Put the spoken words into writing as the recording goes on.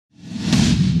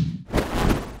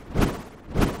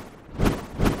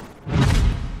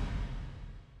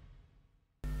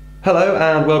Hello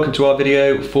and welcome to our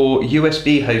video for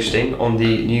USB hosting on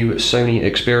the new Sony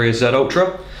Xperia Z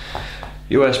Ultra.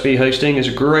 USB hosting is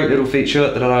a great little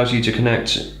feature that allows you to connect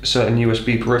certain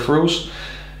USB peripherals.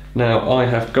 Now I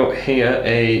have got here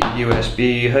a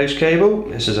USB host cable.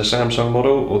 This is a Samsung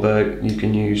model, although you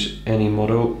can use any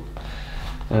model.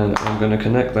 And I'm going to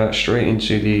connect that straight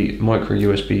into the micro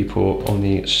USB port on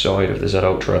the side of the Z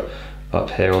Ultra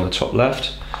up here on the top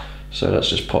left. So let's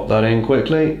just pop that in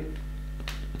quickly.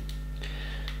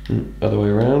 Other way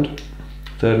around,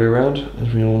 third way around,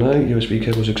 as we all know, USB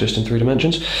cables exist in 3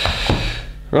 dimensions.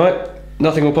 Right,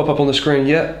 nothing will pop up on the screen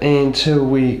yet until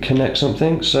we connect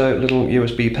something. So little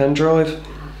USB pen drive,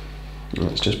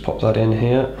 let's just pop that in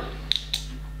here.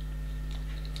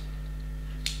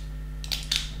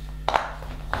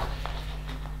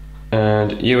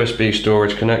 And USB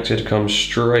storage connected, comes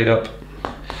straight up.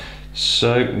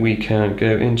 So we can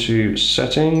go into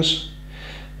settings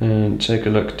and take a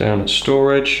look down at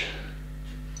storage.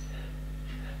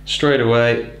 Straight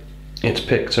away it's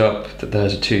picked up that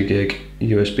there's a 2 gig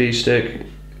USB stick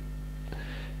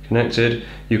connected.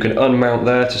 You can unmount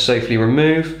there to safely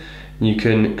remove. You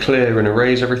can clear and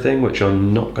erase everything, which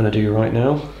I'm not going to do right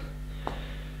now.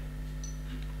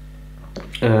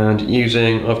 And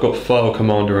I've got File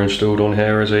Commander installed on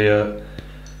here as a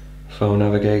file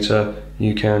navigator.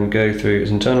 You can go through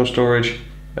its internal storage,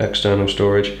 external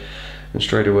storage, and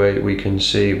straight away we can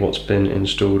see what's been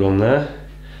installed on there.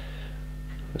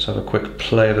 Let's have a quick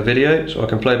play of a video. So I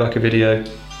can play back a video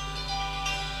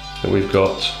that we've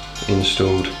got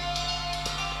installed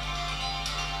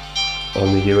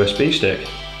on the USB stick.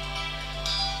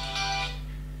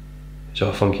 It's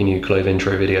our funky new Clove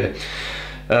intro video.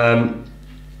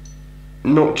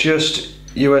 Not just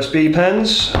USB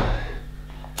pens,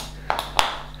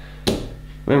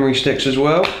 memory sticks as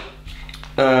well.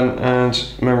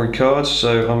 And memory cards,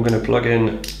 so I'm going to plug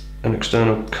in an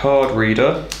external card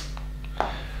reader.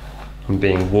 I'm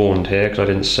being warned here because I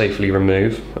didn't safely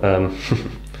remove. As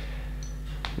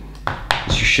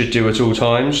you should do at all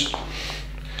times.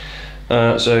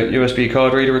 So USB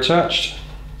card reader attached.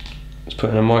 Let's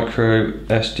put in a micro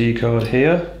SD card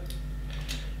here.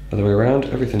 Other way around,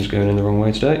 everything's going in the wrong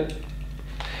way today.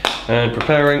 And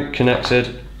preparing,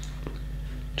 connected,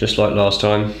 just like last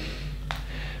time.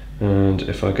 And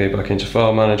if I go back into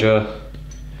File Manager,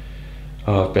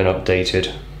 I've been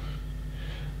updated.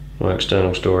 My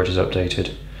external storage is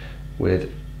updated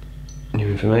with new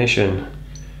information.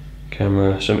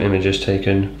 Camera, some images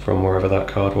taken from wherever that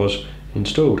card was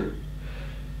installed.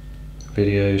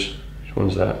 Videos, which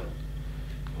one's that?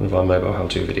 One of our mobile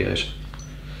how-to videos.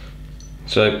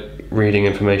 So, reading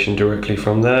information directly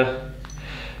from there.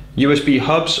 USB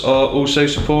hubs are also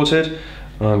supported.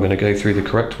 I'm going to go through the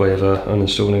correct way of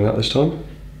uninstalling that this time.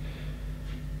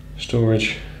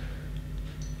 Storage,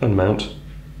 unmount.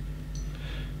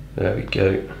 There we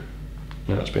go.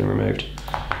 Now it's been removed.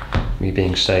 Me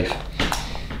being safe.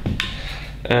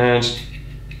 And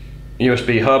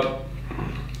USB hub,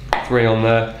 3 on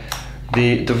there.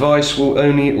 The device will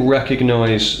only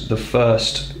recognise the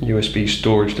first USB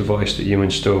storage device that you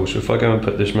install. So if I go and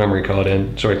put this memory card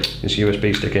in, sorry, this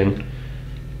USB stick in,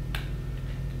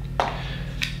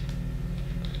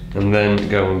 and then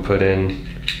go and put in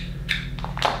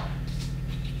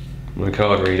my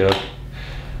card reader,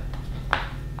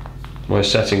 my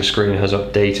settings screen has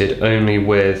updated only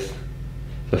with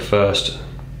the first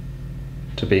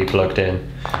to be plugged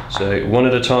in. So one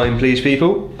at a time please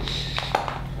people.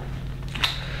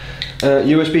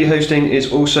 USB hosting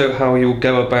is also how you'll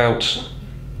go about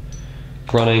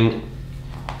running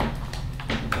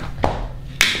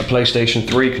a PlayStation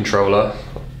 3 controller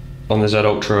on the Z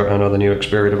Ultra and other new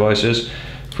Xperia devices.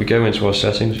 If we go into our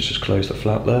settings, let's just close the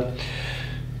flap there.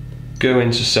 Go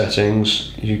into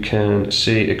settings, you can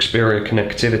see Xperia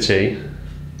connectivity,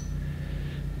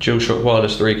 DualShock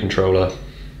Wireless 3 controller.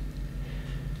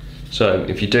 So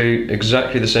if you do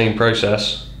exactly the same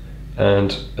process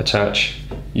and attach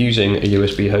using a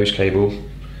USB host cable,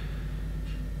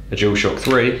 a DualShock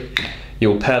 3,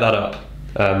 you'll pair that up,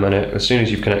 and as soon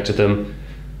as you've connected them,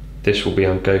 this will be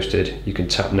unghosted. You can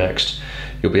tap next,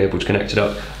 you'll be able to connect it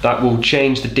up. That will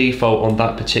change the default on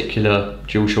that particular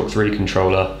DualShock 3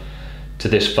 controller to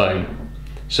this phone.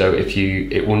 So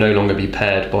it will no longer be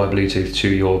paired by Bluetooth to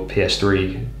your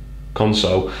PS3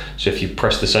 console. So if you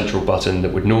press the central button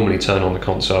that would normally turn on the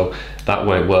console, that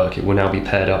won't work. It will now be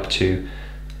paired up to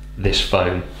this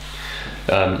phone.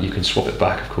 You can swap it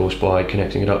back, of course, by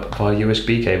connecting it up via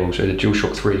USB cable. So the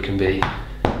DualShock 3 can be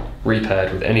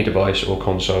repaired with any device or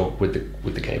console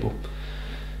with the cable.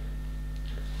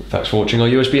 Thanks for watching our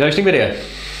USB hosting video.